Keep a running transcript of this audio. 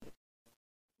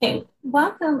Okay,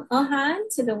 welcome Ohan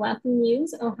to the Welcome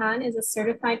News. Ohan is a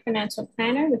certified financial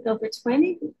planner with over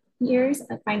 20 years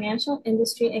of financial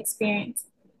industry experience.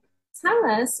 Tell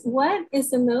us, what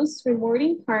is the most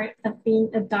rewarding part of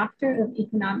being a doctor of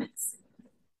economics?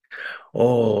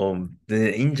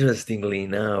 Interestingly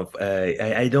enough,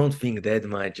 I don't think that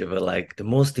much of a like the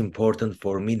most important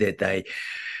for me that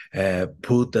I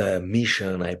put a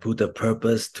mission, I put a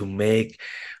purpose to make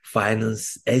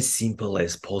finance as simple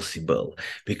as possible.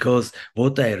 Because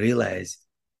what I realize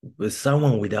with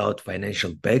someone without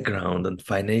financial background and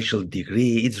financial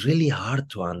degree, it's really hard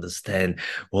to understand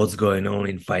what's going on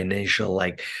in financial,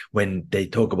 like when they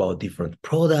talk about different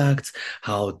products,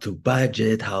 how to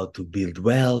budget, how to build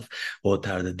wealth, what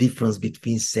are the difference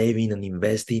between saving and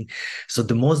investing. So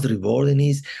the most rewarding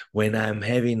is when I'm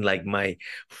having like my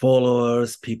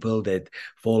followers, people that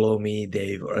follow me,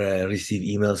 they receive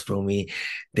emails from me,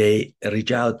 they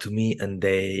reach out to me and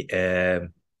they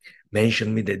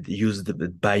mentioned me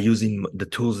that by using the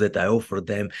tools that I offer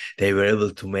them, they were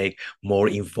able to make more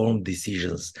informed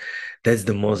decisions. That's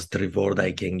the most reward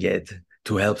I can get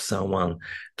to help someone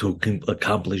to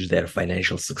accomplish their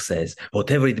financial success,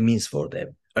 whatever it means for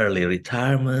them. Early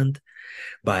retirement,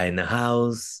 buying a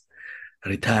house,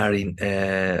 retiring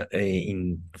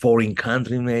in foreign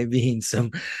country, maybe in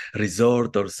some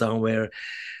resort or somewhere,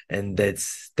 and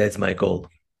that's my goal.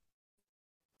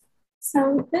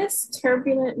 So, this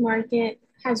turbulent market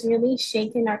has really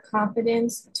shaken our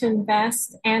confidence to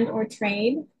invest and or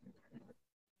trade.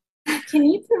 Can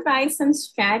you provide some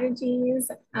strategies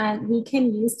we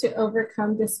can use to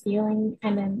overcome this feeling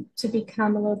and then to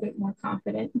become a little bit more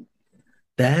confident?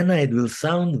 Then it will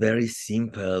sound very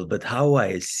simple, but how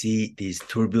I see this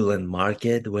turbulent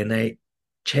market, when I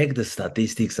check the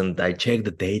statistics and I check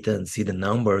the data and see the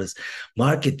numbers,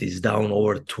 market is down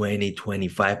over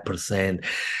 20-25%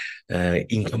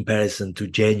 in comparison to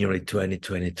January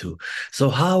 2022. So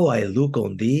how I look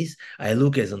on this, I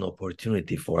look as an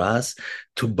opportunity for us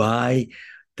to buy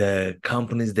the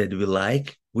companies that we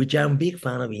like, which I'm a big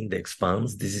fan of index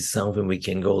funds. This is something we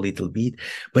can go a little bit,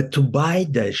 but to buy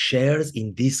the shares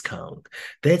in discount.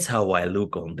 That's how I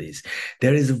look on this.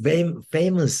 There is a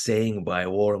famous saying by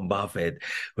Warren Buffett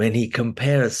when he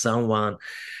compares someone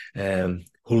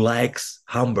who likes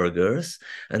hamburgers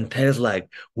and tells like,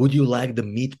 would you like the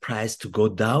meat price to go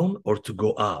down or to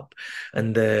go up?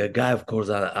 And the guy, of course,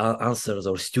 answers,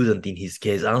 or student in his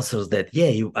case, answers that,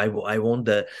 yeah, I want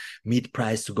the meat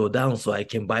price to go down so I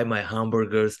can buy my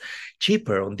hamburgers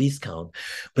cheaper on discount.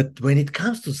 But when it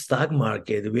comes to stock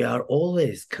market, we are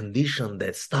always conditioned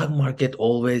that stock market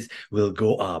always will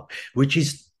go up, which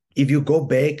is, if you go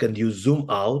back and you zoom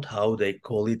out, how they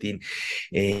call it in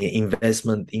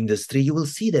investment industry, you will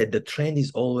see that the trend is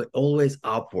always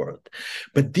upward.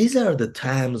 But these are the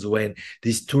times when,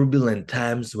 these turbulent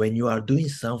times, when you are doing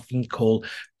something called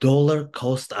dollar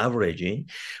cost averaging,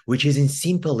 which is in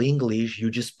simple English,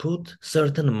 you just put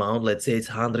certain amount, let's say it's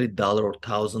 $100 or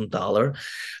 $1,000,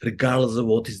 regardless of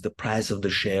what is the price of the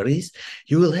share is,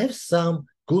 you will have some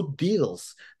good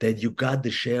deals that you got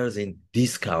the shares in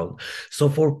discount. So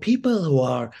for people who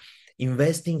are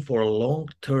investing for a long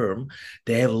term,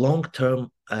 they have long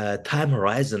term time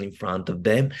horizon in front of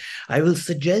them, I will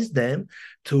suggest them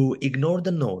to ignore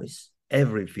the noise,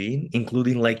 everything,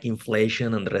 including like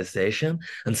inflation and recession,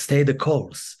 and stay the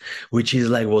course, which is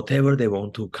like whatever they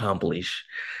want to accomplish,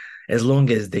 as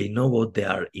long as they know what they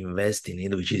are investing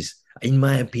in, which is, in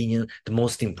my opinion, the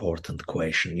most important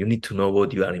question. You need to know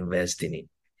what you are investing in.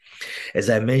 As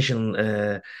I mentioned,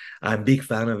 I'm a big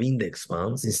fan of index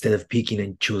funds instead of picking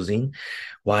and choosing.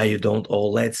 Why you don't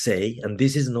all, let's say, and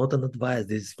this is not an advice,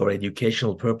 this is for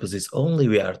educational purposes only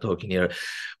we are talking here,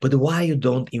 but why you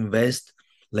don't invest,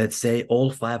 let's say, all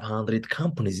 500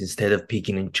 companies instead of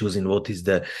picking and choosing what is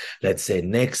the, let's say,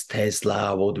 next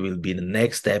Tesla, what will be the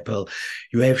next Apple.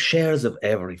 You have shares of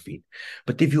everything.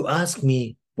 But if you ask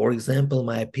me, for example,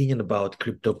 my opinion about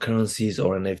cryptocurrencies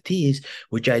or NFTs,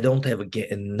 which I don't have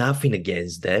nothing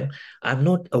against them, I'm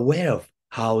not aware of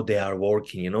how they are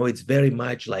working. It's very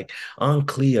much like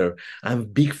unclear. I'm a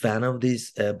big fan of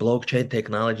this blockchain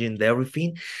technology and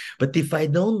everything, but if I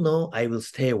don't know, I will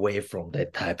stay away from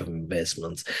that type of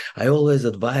investments. I always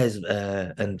advise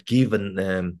and give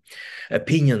an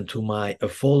opinion to my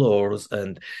followers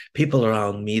and people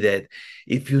around me that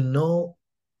if you know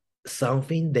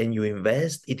something, then you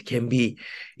invest, it can be,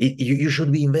 you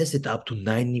should be invested up to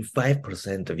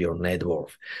 95% of your net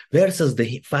worth, versus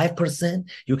the 5%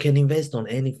 you can invest on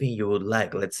anything you would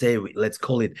like. Let's say, let's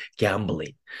call it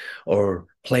gambling or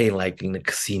playing like in a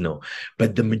casino.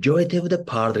 But the majority of the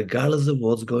part, regardless of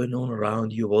what's going on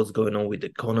around you, what's going on with the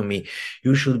economy,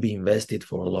 you should be invested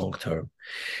for a long term.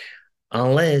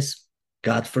 Unless,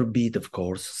 God forbid, of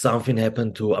course, something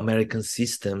happened to American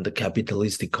system, the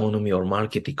capitalist economy or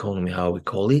market economy, how we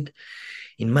call it.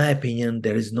 In my opinion,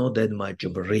 there is not that much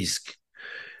of a risk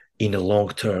in the long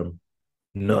term,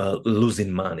 no,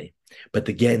 losing money. But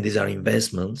again, these are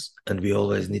investments, and we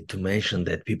always need to mention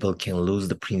that people can lose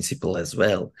the principal as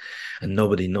well, and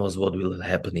nobody knows what will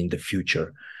happen in the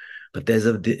future. But as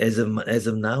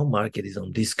of now, market is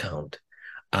on discount.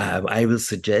 I will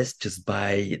suggest just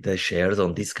buy the shares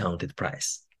on discounted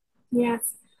price. Yes,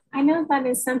 I know that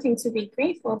is something to be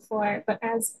grateful for, but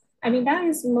I mean, that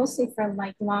is mostly for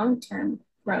like long-term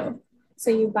growth.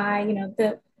 So you buy,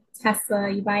 the Tesla,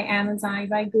 you buy Amazon, you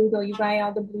buy Google, you buy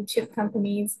all the blue chip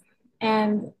companies.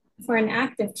 And for an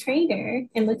active trader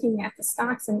and looking at the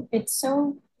stocks, and it's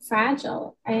so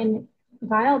fragile and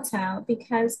volatile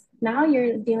because now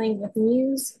you're dealing with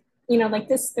news. Like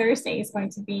this Thursday is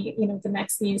going to be, the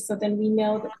next news. So then we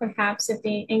know that perhaps if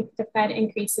the Fed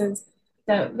increases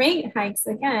the rate hikes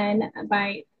again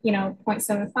by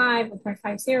 0.75 or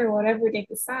 0.50 or whatever they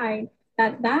decide,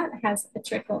 that has a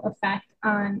trickle effect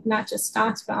on not just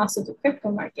stocks but also the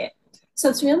crypto market. So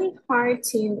it's really hard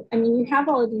to, I mean, you have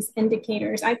all of these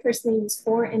indicators. I personally use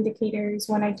four indicators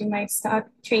when I do my stock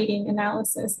trading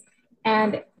analysis.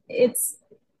 And it's,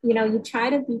 you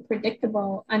try to be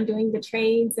predictable on doing the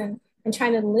trades and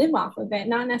trying to live off of it,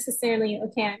 not necessarily,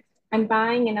 okay, I'm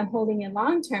buying and I'm holding it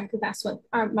long term because that's what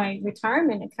my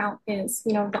retirement account is,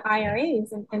 the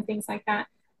IRAs and things like that,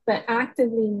 but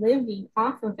actively living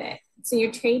off of it. So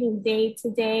you're trading day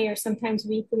to day or sometimes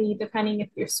weekly, depending if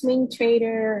you're swing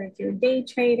trader or if you're a day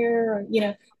trader or,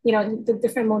 the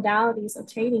different modalities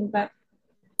of trading. But,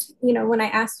 when I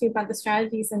asked you about the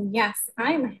strategies, and yes,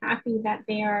 I'm happy that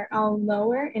they are all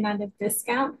lower and at a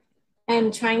discount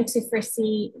and trying to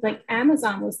foresee like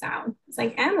Amazon was down. It's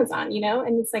like Amazon,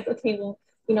 and it's like, okay, well,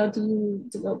 do you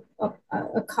do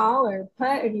a call or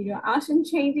put or do you do option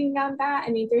trading on that?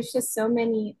 I mean, there's just so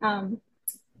many.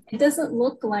 It doesn't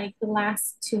look like the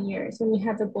last 2 years when you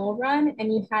had the bull run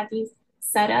and you had these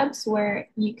setups where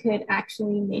you could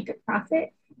actually make a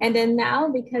profit. And then now,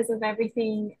 because of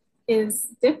everything is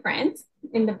different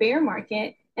in the bear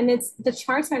market, and it's the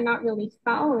charts are not really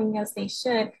following as they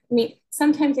should. I mean,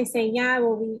 sometimes they say, yeah,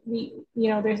 well, we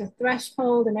there's a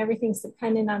threshold and everything's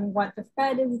dependent on what the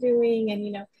Fed is doing,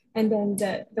 and and then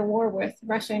the war with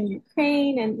Russia and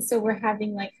Ukraine, and so we're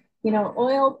having like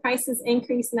oil prices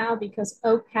increase now because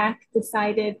OPEC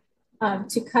decided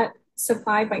to cut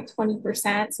supply by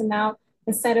 20%. So now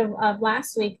instead of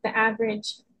last week, the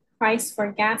average price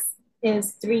for gas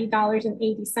is $3.80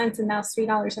 and now it's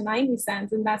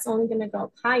 $3.90. And that's only going to go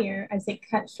up higher as they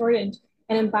cut shortage.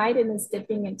 And then Biden is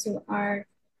dipping into our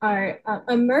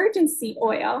emergency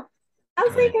oil. I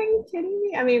was like, are you kidding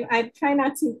me? I mean, I try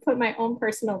not to put my own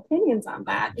personal opinions on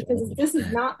that because this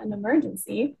is not an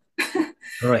emergency.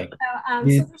 Correct. So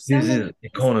This, there's so this many is reasons.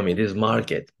 economy, this is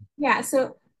market. Yeah.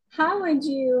 So how would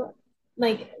you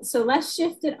like, so let's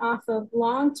shift it off of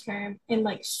long term and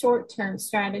like short term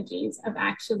strategies of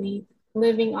actually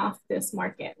living off this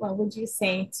market. What would you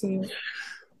say to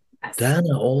us?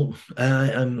 Dana,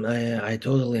 I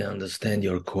totally understand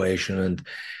your question, and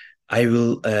I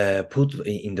will put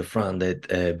in the front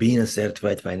that being a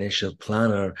certified financial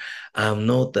planner, I'm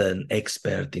not an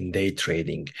expert in day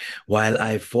trading. While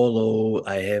I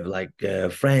have like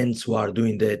friends who are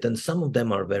doing that, and some of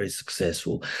them are very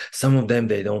successful. Some of them,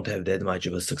 they don't have that much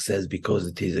of a success because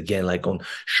it is, again, like on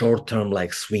short term,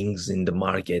 like swings in the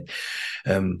market.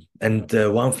 And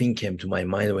one thing came to my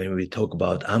mind when we talk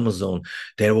about Amazon.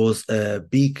 There was a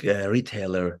big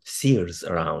retailer, Sears,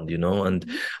 around, and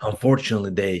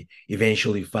unfortunately, they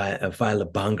eventually file a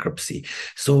bankruptcy.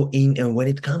 So, when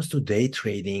it comes to day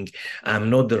trading, I'm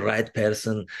not the right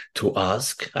person to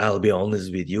ask. I'll be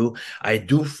honest with you. I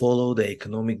do follow the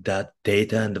economic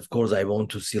data, and of course, I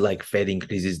want to see like Fed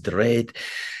increases the rate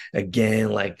again,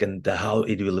 like, and how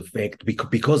it will affect,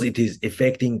 because it is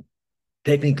affecting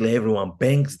technically everyone.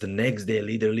 Banks the next day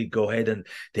literally go ahead and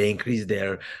they increase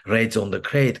their rates on the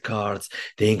credit cards,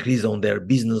 they increase on their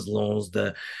business loans,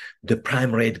 the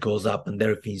prime rate goes up and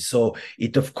everything. So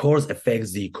it of course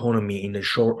affects the economy in a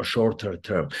shorter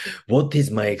term. What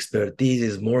is my expertise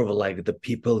is more of like the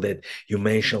people that you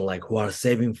mentioned, like who are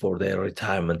saving for their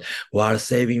retirement, who are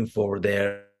saving for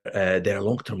their their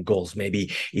long-term goals.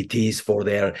 Maybe it is for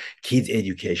their kids'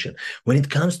 education. When it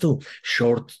comes to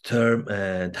short-term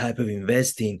type of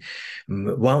investing,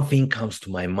 one thing comes to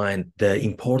my mind: the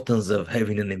importance of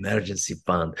having an emergency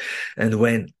fund. And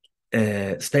when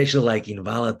especially like in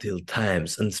volatile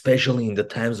times, and especially in the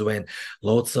times when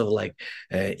lots of like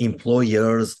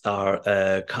employers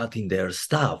are cutting their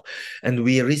staff. And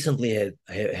we recently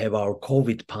have our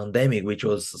COVID pandemic, which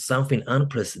was something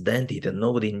unprecedented, and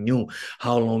nobody knew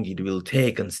how long it will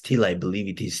take. And still, I believe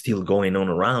it is still going on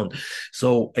around.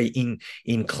 So in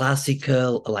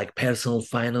classical like personal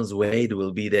finance way, it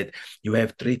will be that you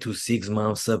have 3 to 6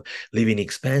 months of living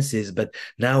expenses, but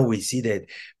now we see that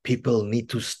people need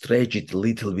to stretch it a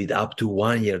little bit up to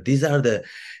 1 year. These are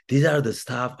the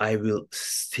stuff I will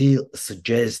still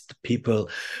suggest people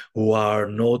who are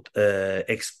not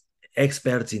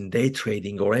experts in day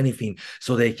trading or anything,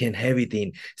 so they can have it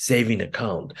in saving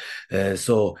account.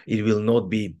 So it will not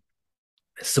be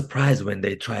surprised when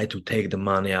they try to take the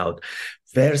money out.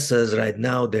 Versus right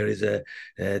now, there is a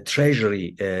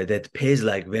treasury that pays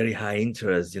like very high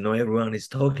interest. Everyone is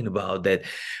talking about that.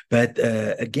 But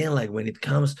again, like when it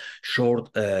comes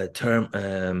short term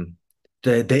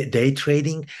the day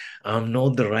trading, I'm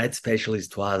not the right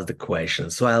specialist to ask the question.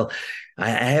 So I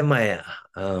have my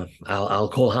I'll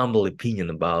call humble opinion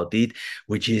about it,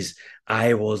 which is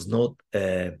I was not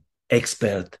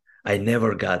expert. I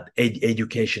never got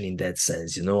education in that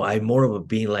sense. I'm more of a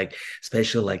being like,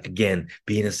 especially like again,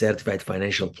 being a certified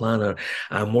financial planner,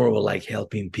 I'm more of a like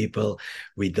helping people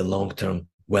with the long-term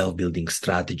wealth building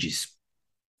strategies.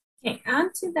 Okay,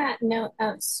 on to that note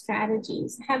of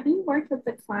strategies, have you worked with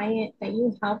the client that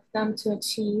you helped them to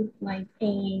achieve like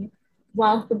a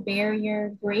wealth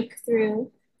barrier breakthrough?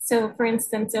 So for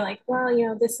instance, they're like,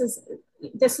 well, this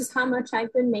is how much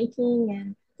I've been making,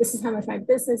 and this is how much my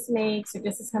business makes, or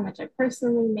this is how much I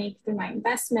personally make through my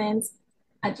investments.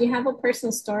 Do you have a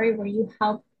personal story where you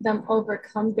help them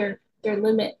overcome their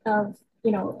limit of,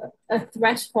 a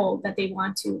threshold that they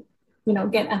want to,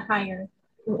 get a higher,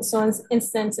 so in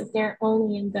instance, if they're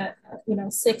only in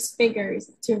the six figures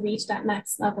to reach that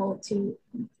next level to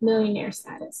millionaire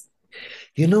status?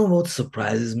 You know what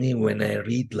surprises me when I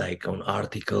read like on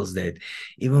articles that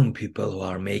even people who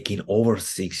are making over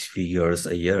 6 figures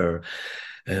a year,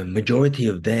 majority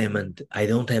of them, and I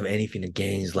don't have anything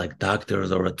against like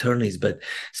doctors or attorneys, but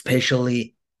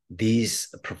especially these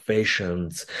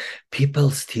professions, people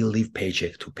still live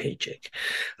paycheck to paycheck.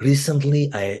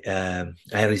 Recently,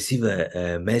 I received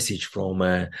a message from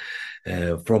a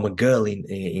girl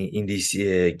in this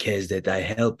case that I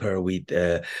help her with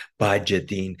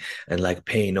budgeting and like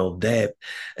paying off debt,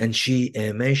 and she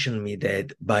mentioned me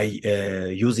that by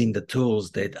using the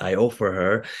tools that I offer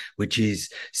her, which is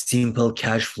simple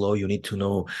cash flow, you need to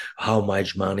know how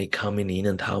much money coming in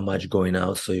and how much going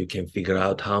out, so you can figure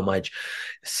out how much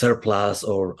surplus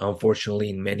or unfortunately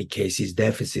in many cases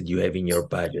deficit you have in your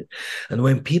budget. And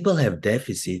when people have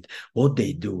deficit, what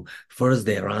they do first,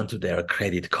 they run to their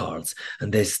credit cards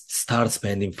and they start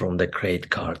spending from the credit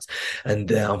cards. And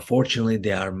unfortunately,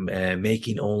 they are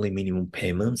making only minimum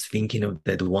payments, thinking of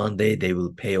that one day they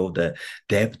will pay off the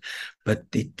debt. But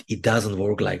it doesn't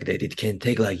work like that. It can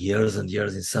take like years and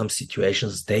years, in some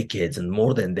situations, decades and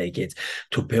more than decades,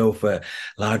 to pay off a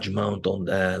large amount on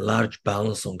a large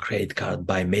balance on credit card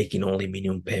by making only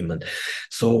minimum payment.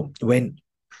 So when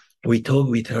we talked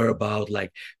with her about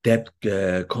like debt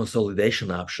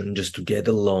consolidation option, just to get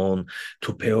a loan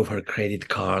to pay off her credit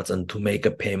cards and to make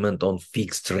a payment on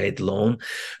fixed rate loan.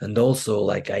 And also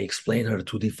like I explained her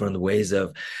two different ways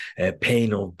of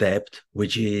paying off debt,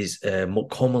 which is more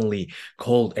commonly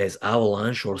called as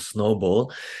avalanche or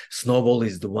snowball. Snowball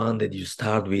is the one that you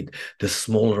start with the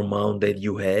smaller amount that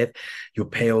you have, you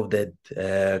pay off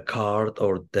that card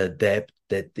or the debt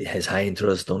that has high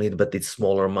interest on it, but it's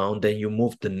smaller amount. Then you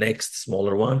move the next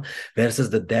smaller one. Versus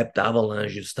the debt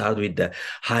avalanche, you start with the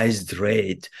highest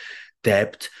rate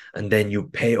debt, and then you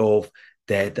pay off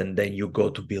that, and then you go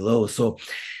to below. So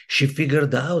she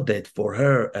figured out that for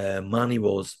her, money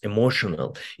was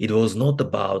emotional. It was not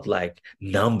about like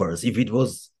numbers. If it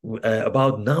was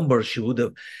about numbers, she would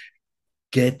have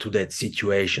get to that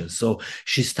situation. So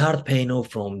she started paying off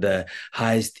from the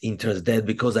highest interest debt,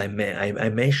 because I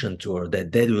mentioned to her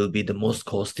that that will be the most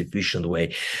cost efficient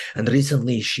way. And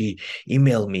recently she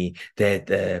emailed me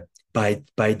that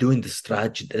by doing the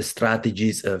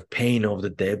strategies of paying off the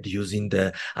debt using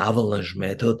the avalanche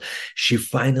method, she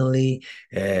finally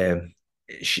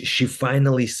she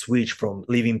finally switched from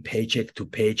living paycheck to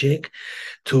paycheck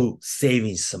to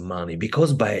saving some money,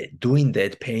 because by doing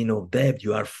that, paying off debt,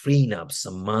 you are freeing up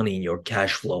some money in your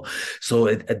cash flow. So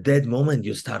at that moment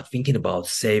you start thinking about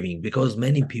saving, because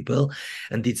many people,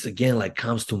 and it's again like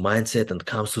comes to mindset and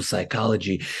comes to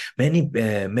psychology, many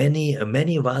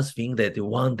of us think that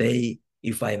one day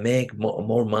if I make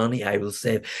more money, I will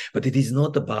save. But it is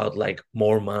not about like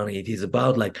more money. It is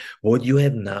about like what you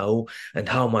have now and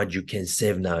how much you can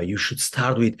save now. You should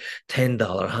start with $10,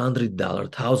 $100,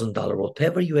 $1,000,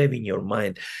 whatever you have in your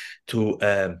mind to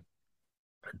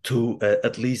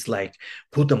at least like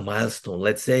put a milestone.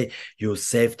 Let's say you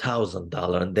save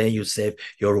 $1,000 and then you save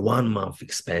your 1 month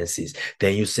expenses,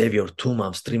 then you save your 2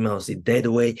 months, 3 months. In that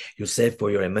way you save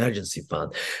for your emergency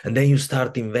fund, and then you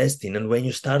start investing. And when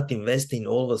you start investing,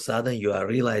 all of a sudden you are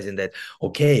realizing that,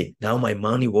 okay, now my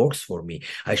money works for me.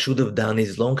 I should have done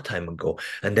this long time ago.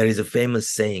 And there is a famous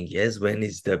saying, yes, when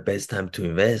is the best time to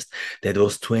invest? That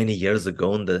was 20 years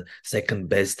ago, and the second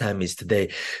best time is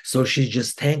today. So she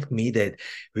just thanked me that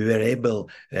we were able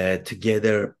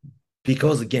together,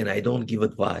 because again, I don't give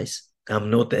advice. I'm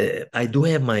not, I do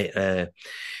have my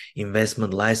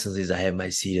investment licenses. I have my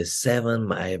Series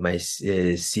 7, I have my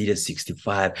Series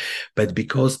 65, but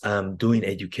because I'm doing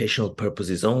educational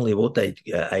purposes only, what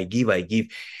I give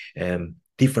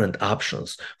different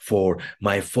options for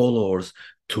my followers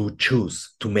to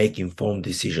choose, to make informed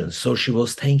decisions. So she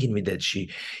was thanking me that she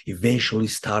eventually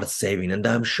starts saving, and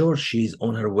I'm sure she's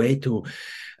on her way to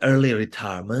early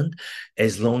retirement,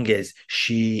 as long as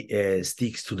she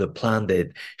sticks to the plan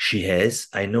that she has.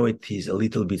 I know it is a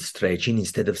little bit stretching.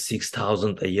 Instead of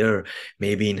 6,000 a year,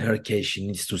 maybe in her case she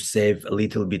needs to save a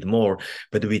little bit more.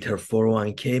 But with her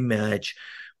 401k match,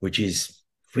 which is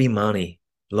free money,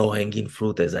 low-hanging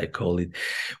fruit, as I call it,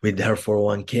 with her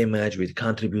 401k match, with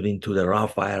contributing to the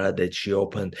Roth IRA that she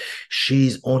opened,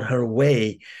 she's on her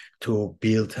way to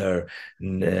build her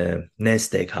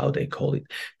nest egg, how they call it,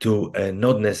 to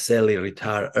not necessarily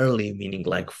retire early, meaning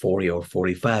like 40 or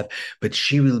 45, but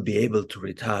she will be able to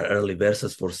retire early,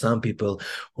 versus for some people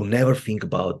who never think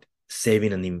about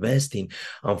saving and investing.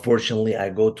 Unfortunately, I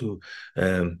go to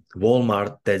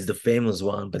Walmart, that's the famous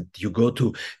one, but you go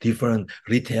to different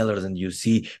retailers and you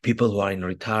see people who are in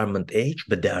retirement age,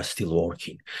 but they are still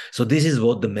working. So this is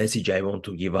what the message I want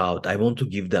to give out. I want to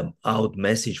give them out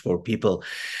message for people: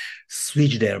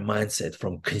 switch their mindset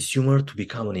from consumer to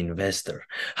become an investor.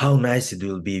 How nice it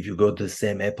will be if you go to the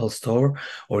same Apple store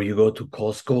or you go to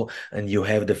Costco and you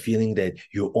have the feeling that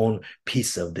you own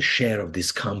piece of the share of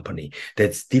this company.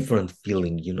 That's different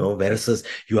feeling, versus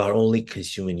you are only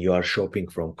consuming. You are shopping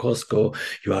from Costco,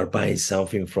 you are buying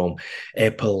something from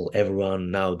Apple.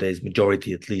 Everyone nowadays,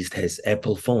 majority at least, has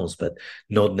Apple phones, but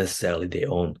not necessarily they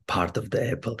own part of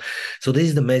the Apple. So this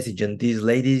is the message. And this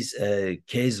lady's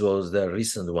case was the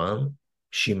recent one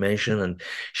she mentioned, and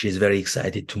she's very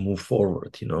excited to move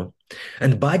forward.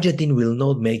 And budgeting will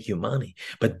not make you money,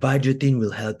 but budgeting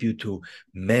will help you to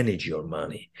manage your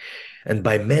money. And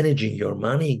by managing your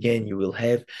money, again, you will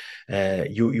have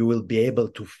you will be able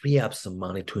to free up some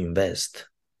money to invest,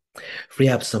 free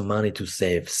up some money to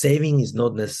save. Saving is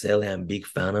not necessarily I'm a big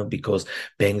fan of, because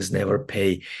banks never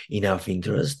pay enough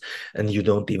interest and you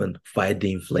don't even fight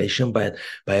the inflation. But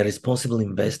by responsible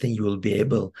investing, you will be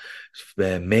able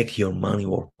to make your money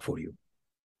work for you.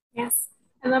 Yes,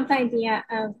 I love the idea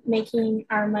of making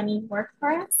our money work for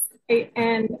us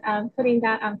and putting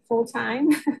that on full time.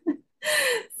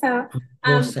 So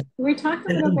we talked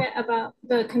a little bit about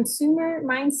the consumer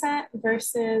mindset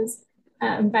versus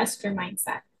investor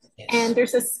mindset. And Yes.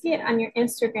 there's a skit on your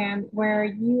Instagram where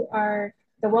you are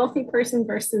the wealthy person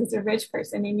versus the rich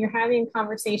person, and you're having a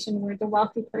conversation where the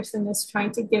wealthy person is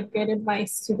trying to give good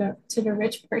advice to the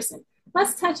rich person.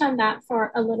 Let's touch on that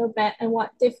for a little bit and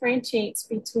what differentiates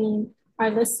between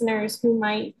our listeners who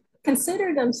might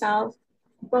consider themselves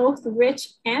both rich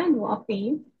and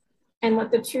wealthy, and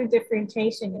what the true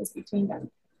differentiation is between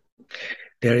them.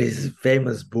 There is a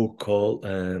famous book called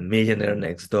Millionaire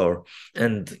Next Door,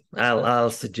 and I'll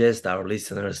suggest our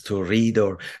listeners to read,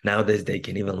 or nowadays they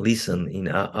can even listen in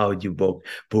audio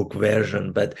book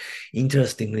version. But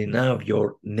interestingly enough,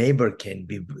 your neighbor can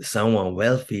be someone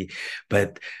wealthy,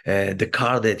 but the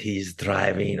car that he is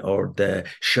driving or the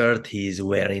shirt he is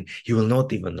wearing, you will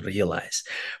not even realize.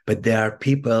 But there are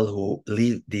people who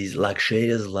live this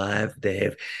luxurious life. They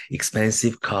have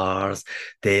expensive cars,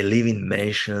 they live in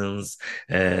mansions,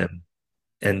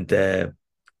 and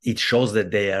it shows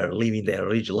that they are living their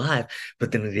rich life,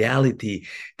 but in reality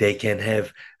they can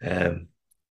have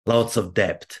lots of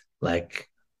debt, like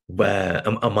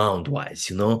amount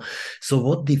wise, so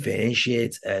what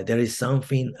differentiates, there is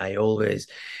something I always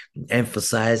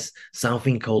emphasize,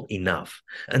 something called enough,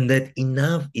 and that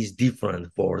enough is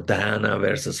different for Diana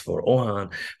versus for Ohan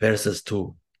versus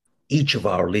to each of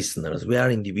our listeners. We are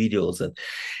individuals, and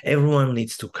everyone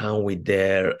needs to come with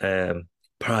their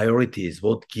priorities,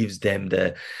 what gives them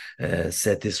the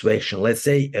satisfaction. Let's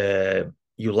say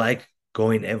you like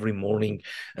going every morning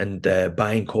and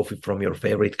buying coffee from your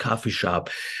favorite coffee shop.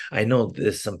 I know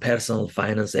there's some personal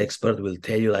finance expert will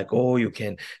tell you like, oh, you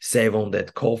can save on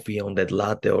that coffee, on that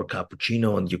latte or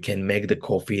cappuccino, and you can make the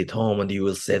coffee at home and you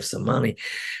will save some money.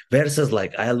 Versus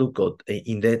like I look at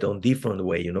in that on different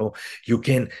way, you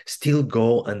can still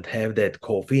go and have that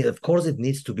coffee. Of course, it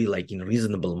needs to be like in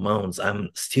reasonable amounts. I'm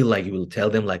still like, you will tell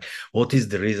them like, what is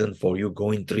the reason for you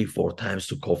going 3-4 times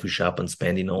to coffee shop and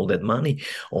spending all that money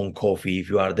on coffee?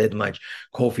 If you are that much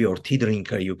coffee or tea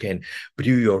drinker, you can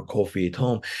brew your coffee at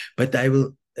home. But I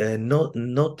will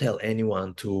not tell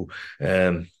anyone to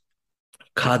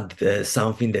cut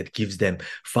something that gives them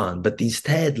fun. But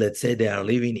instead, let's say they are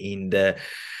living in the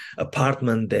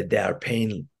apartment that they are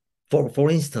paying for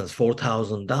instance,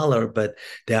 $4,000, but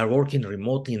they are working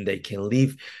remotely and they can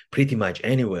live pretty much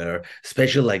anywhere,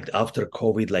 especially like after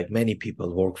COVID, like many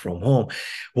people work from home.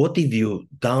 What if you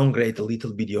downgrade a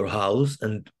little bit your house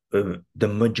and the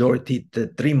majority, the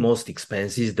three most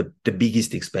expenses, the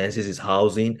biggest expenses is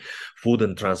housing, food,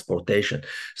 and transportation.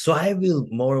 So I will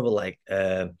more of a like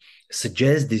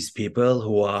suggest these people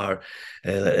who are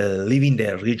living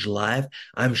their rich life.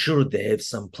 I'm sure they have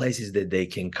some places that they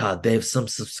can cut. They have some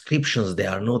subscriptions they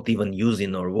are not even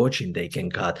using or watching, they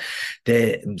can cut.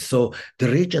 So the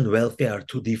rich and wealthy are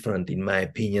two different, in my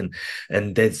opinion.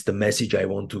 And that's the message I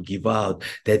want to give out,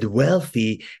 that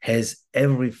wealthy has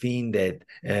everything that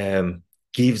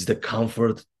gives the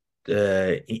comfort,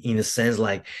 in a sense,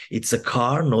 like it's a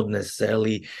car, not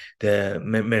necessarily the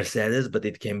Mercedes, but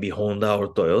it can be Honda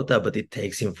or Toyota, but it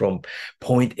takes him from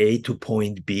point A to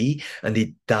point B and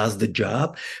it does the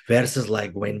job. Versus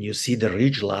like when you see the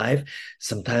rich life,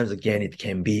 sometimes again it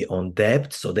can be on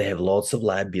debt, so they have lots of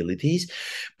liabilities.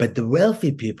 But the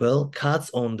wealthy people cuts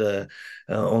on the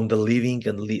living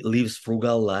and lives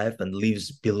frugal life and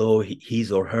lives below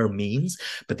his or her means,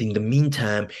 but in the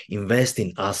meantime invest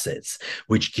in assets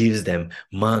which gives them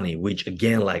money, which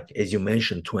again, like as you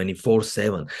mentioned,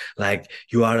 24/7, like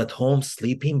you are at home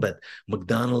sleeping, but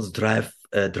McDonald's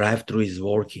drive-through is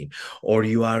working, or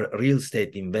you are a real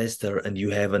estate investor and you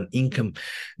have an income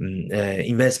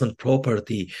investment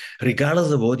property.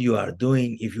 Regardless of what you are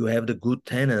doing, if you have the good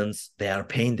tenants, they are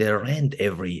paying their rent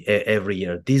every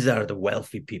year. These are the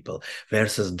wealthy people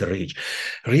versus the rich.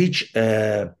 Rich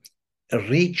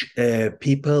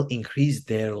people increase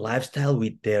their lifestyle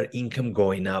with their income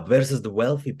going up, versus the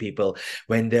wealthy people,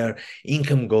 when their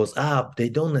income goes up, they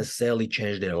don't necessarily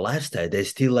change their lifestyle. They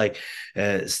still like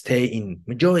stay in,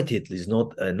 majority at least,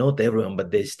 not everyone,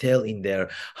 but they still in their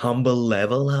humble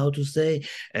level, how to say.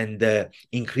 And the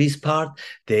increased part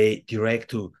they direct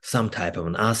to some type of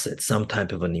an asset, some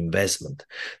type of an investment.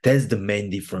 That's the main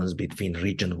difference between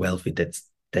rich and wealthy.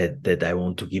 That I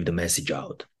want to give the message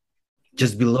out.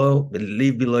 Just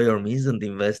live below your means and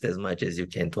invest as much as you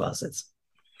can to assets.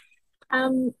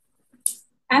 Um,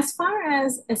 as far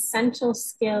as essential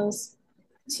skills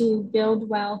to build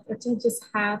wealth or to just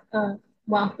have a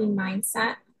wealthy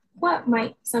mindset, what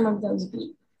might some of those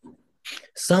be?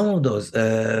 Some of those,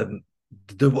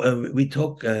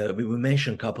 we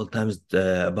mentioned a couple of times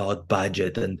about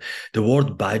budget, and the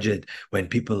word budget, when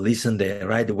people listen, they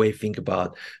right away think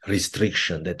about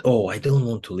restriction, that, oh, I don't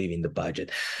want to live in the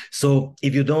budget. So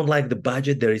if you don't like the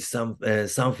budget, there is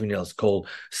something else called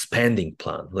spending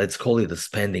plan. Let's call it a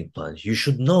spending plan. You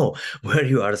should know where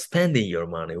you are spending your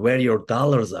money, where your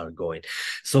dollars are going.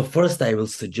 So first, I will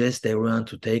suggest everyone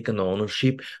to take an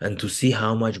ownership and to see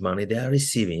how much money they are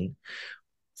receiving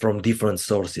from different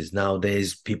sources.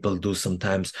 Nowadays, people do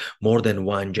sometimes more than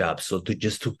one job. So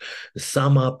to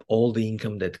sum up all the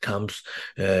income that comes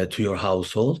to your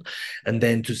household, and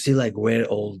then to see like where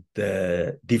all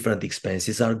the different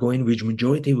expenses are going, which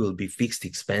majority will be fixed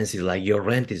expenses. Like your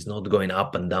rent is not going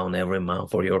up and down every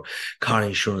month, or your car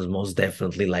insurance most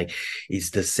definitely like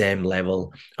it's the same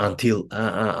level until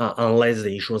unless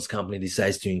the insurance company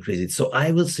decides to increase it. So I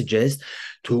will suggest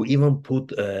to even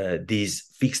put these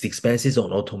fixed expenses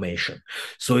on automation.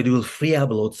 So it will free up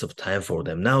lots of time for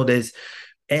them. Nowadays,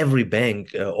 every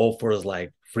bank offers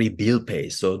like free bill pay.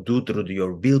 So do through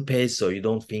your bill pay so you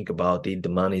don't think about it, the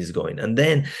money is going. And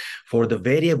then for the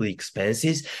variable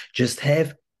expenses, just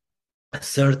have a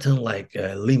certain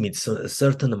limits,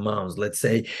 certain amounts. Let's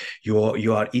say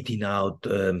you are eating out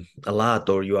a lot,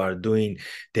 or you are doing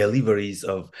deliveries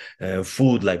of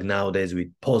food, like nowadays with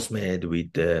Postmate,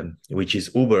 with which is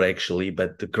Uber actually,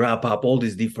 but the Grubhub, all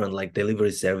these different like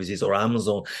delivery services, or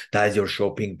Amazon does your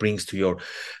shopping, brings to your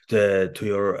to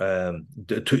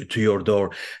your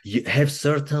door. You have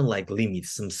certain like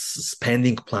limits, some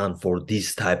spending plan for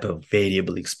this type of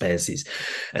variable expenses,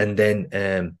 and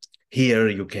then here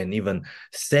you can even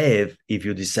save if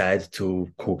you decide to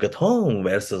cook at home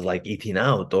versus like eating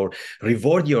out, or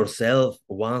reward yourself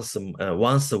once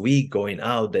a week going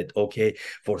out, that okay,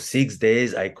 for 6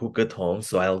 days I cook at home,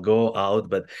 so I'll go out,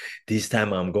 but this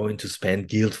time I'm going to spend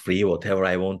guilt free whatever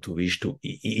I want to wish to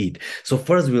eat. So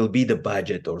first will be the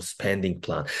budget or spending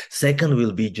plan. Second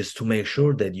will be just to make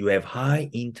sure that you have high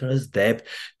interest debt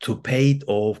to pay it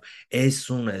off as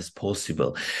soon as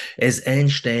possible. As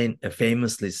Einstein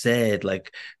famously said,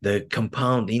 like the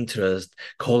compound interest,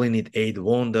 calling it eighth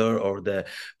wonder, or the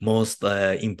most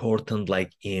important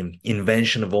like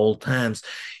invention of all times.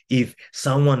 If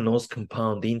someone knows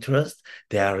compound interest,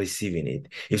 they are receiving it.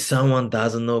 If someone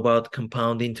doesn't know about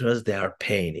compound interest, they are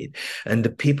paying it. And the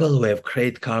people who have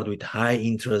credit card with high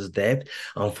interest debt,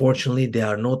 unfortunately, they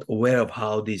are not aware of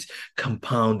how this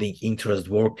compounding interest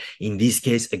work, in this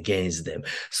case against them.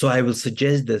 So I will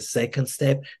suggest the second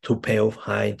step, to pay off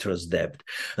high interest debt.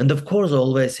 And of course,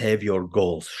 always have your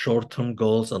goals, short-term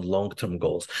goals and long-term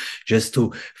goals, just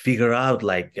to figure out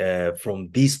like from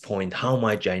this point, how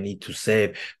much I need to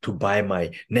save to buy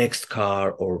my next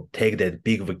car or take that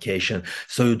big vacation.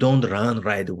 So you don't run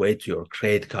right away to your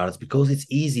credit cards, because it's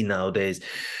easy nowadays,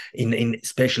 in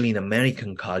especially in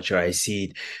American culture. I see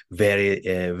it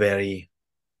very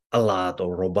a lot,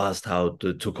 or robust, how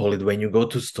to call it. When you go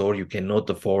to store, you cannot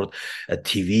afford a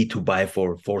TV to buy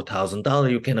for $4,000.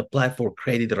 You can apply for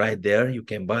credit right there. You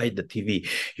can buy the TV.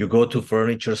 You go to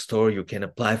furniture store, you can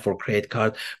apply for credit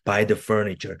card, buy the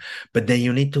furniture. But then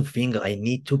you need to think, I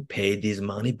need to pay this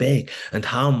money back, and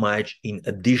how much in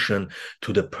addition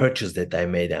to the purchase that I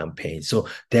made, I'm paying. So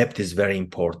debt is very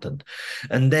important.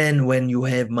 And then when you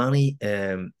have money,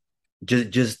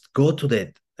 just go to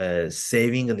that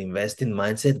saving and investing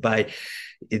mindset by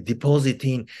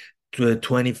depositing to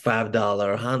 $25,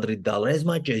 $100, as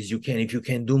much as you can. If you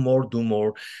can do more, do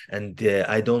more. And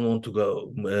I don't want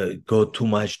to go too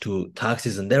much to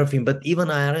taxes and everything, but even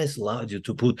IRS allows you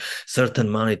to put certain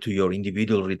money to your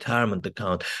individual retirement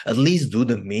account. At least do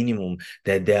the minimum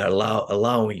that they are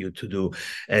allowing you to do,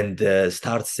 and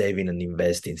start saving and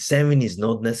investing. Saving is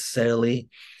not necessarily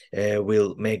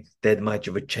will make that much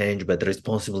of a change, but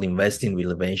responsible investing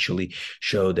will eventually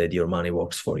show that your money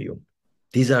works for you.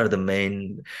 These are the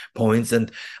main points. And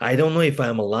I don't know if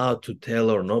I'm allowed to tell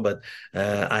or no, but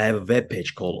I have a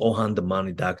webpage called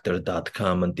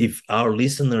ohanthemoneydoctor.com. And if our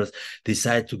listeners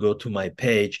decide to go to my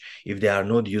page, if they are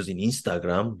not using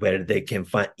Instagram, where they can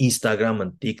find Instagram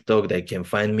and TikTok, they can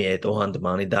find me at Ohan the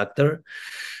Money Doctor.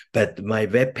 But my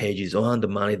webpage is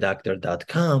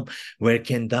ohanthemoneydoctor.com, where you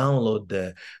can download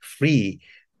the free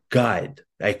guide.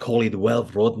 I call it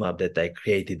Wealth Roadmap that I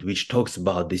created, which talks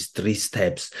about these 3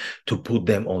 steps to put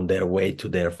them on their way to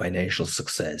their financial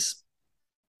success.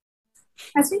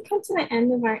 As we come to the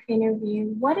end of our interview,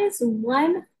 what is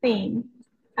one thing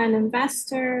an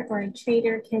investor or a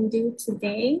trader can do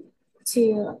today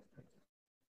to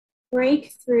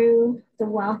break through the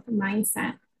wealth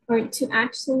mindset, or to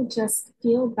actually just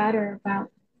feel better about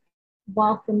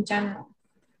wealth in general?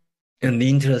 And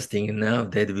interesting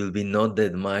enough, that will be not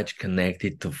that much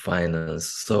connected to finance.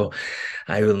 So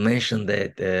I will mention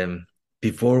that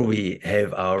before we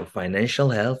have our financial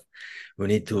health, we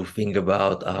need to think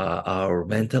about our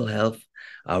mental health,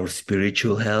 our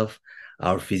spiritual health,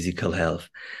 our physical health.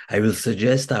 I will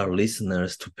suggest our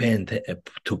listeners to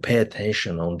pay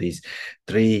attention on these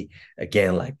 3,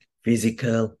 again, like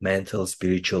physical, mental,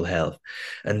 spiritual health.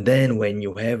 And then when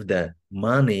you have the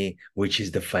money, which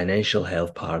is the financial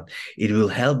health part, it will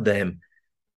help them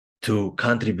to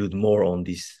contribute more on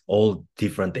these all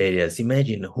different areas.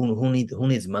 Imagine who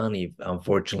needs money if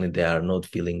unfortunately they are not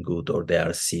feeling good or they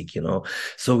are sick, you know.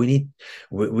 So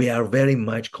we are very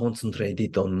much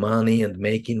concentrated on money and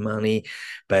making money,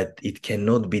 but it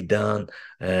cannot be done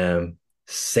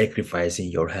sacrificing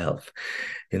your health,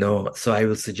 you know. So I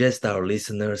will suggest our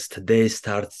listeners today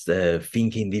start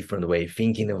thinking different way,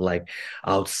 thinking of like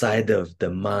outside of the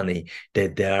money,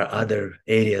 that there are other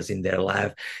areas in their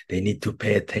life they need to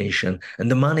pay attention,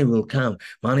 and the money will come.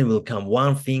 Money will come.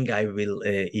 One thing I will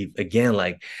if again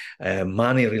like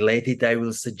money related, I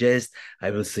will suggest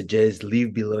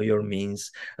live below your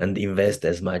means and invest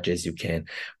as much as you can,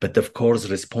 but of course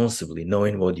responsibly,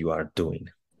 knowing what you are doing.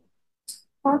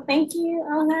 Well, thank you,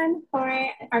 Elhan, for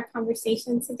our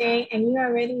conversation today. And you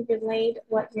already relayed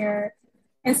what your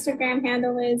Instagram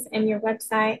handle is and your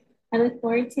website. I look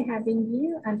forward to having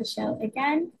you on the show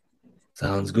again.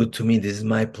 Sounds good to me. This is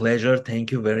my pleasure.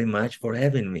 Thank you very much for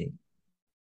having me.